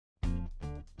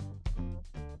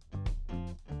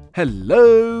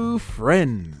Hello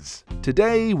friends!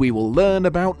 Today we will learn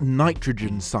about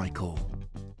nitrogen cycle.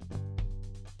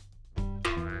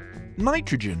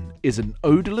 Nitrogen is an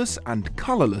odorless and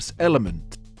colorless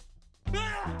element.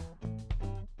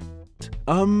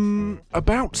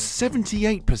 About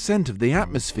 78% of the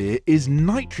atmosphere is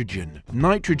nitrogen.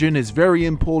 Nitrogen is very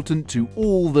important to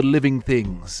all the living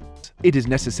things. It is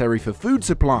necessary for food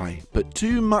supply, but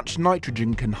too much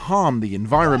nitrogen can harm the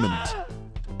environment.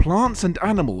 Plants and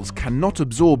animals cannot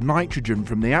absorb nitrogen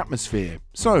from the atmosphere,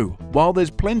 so while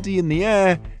there's plenty in the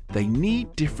air, they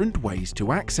need different ways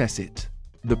to access it.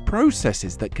 The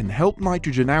processes that can help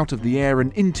nitrogen out of the air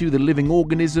and into the living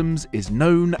organisms is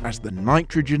known as the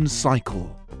nitrogen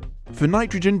cycle. For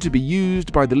nitrogen to be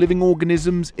used by the living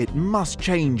organisms, it must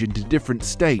change into different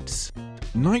states.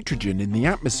 Nitrogen in the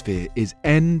atmosphere is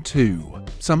N2.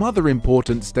 Some other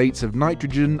important states of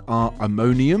nitrogen are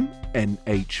ammonium,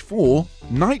 NH4,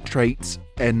 nitrates,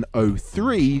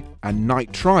 NO3, and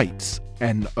nitrites,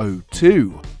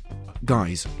 NO2.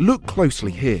 Guys, look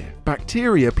closely here.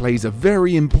 Bacteria plays a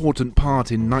very important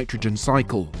part in nitrogen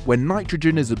cycle. When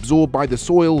nitrogen is absorbed by the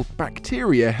soil,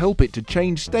 bacteria help it to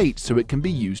change states so it can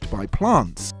be used by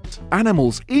plants.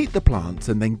 Animals eat the plants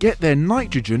and then get their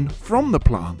nitrogen from the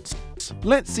plants.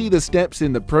 Let's see the steps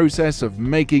in the process of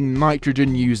making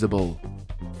nitrogen usable.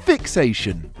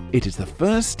 Fixation. It is the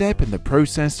first step in the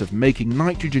process of making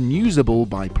nitrogen usable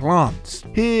by plants.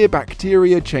 Here,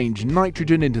 bacteria change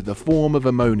nitrogen into the form of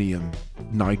ammonium.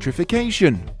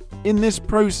 Nitrification. In this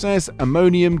process,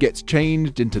 ammonium gets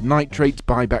changed into nitrates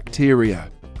by bacteria.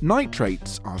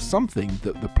 Nitrates are something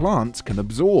that the plants can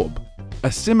absorb.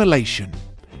 Assimilation.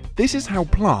 This is how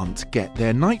plants get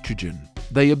their nitrogen.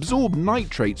 They absorb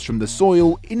nitrates from the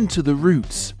soil into the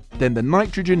roots. Then the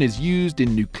nitrogen is used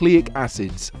in nucleic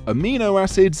acids, amino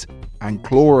acids, and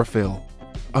chlorophyll.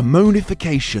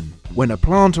 Ammonification. When a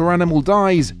plant or animal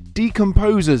dies,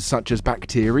 decomposers such as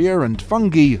bacteria and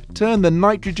fungi turn the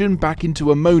nitrogen back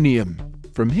into ammonium.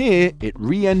 From here, it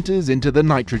re-enters into the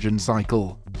nitrogen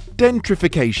cycle.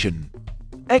 Denitrification.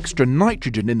 Extra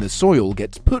nitrogen in the soil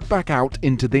gets put back out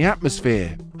into the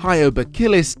atmosphere.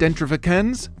 Hyobacillus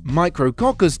denitrificans,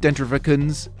 Micrococcus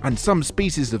denitrificans, and some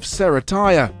species of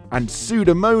Ceratiae and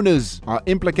Pseudomonas are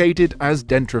implicated as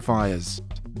denitrifiers.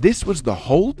 This was the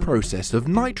whole process of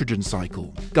nitrogen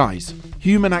cycle. Guys,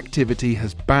 human activity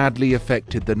has badly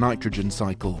affected the nitrogen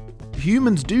cycle.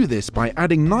 Humans do this by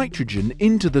adding nitrogen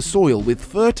into the soil with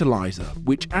fertilizer,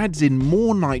 which adds in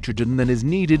more nitrogen than is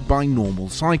needed by normal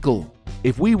cycle.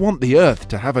 If we want the Earth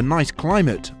to have a nice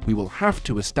climate, we will have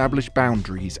to establish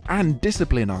boundaries and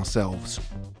discipline ourselves.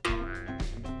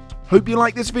 Hope you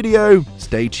like this video.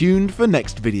 Stay tuned for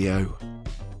next video.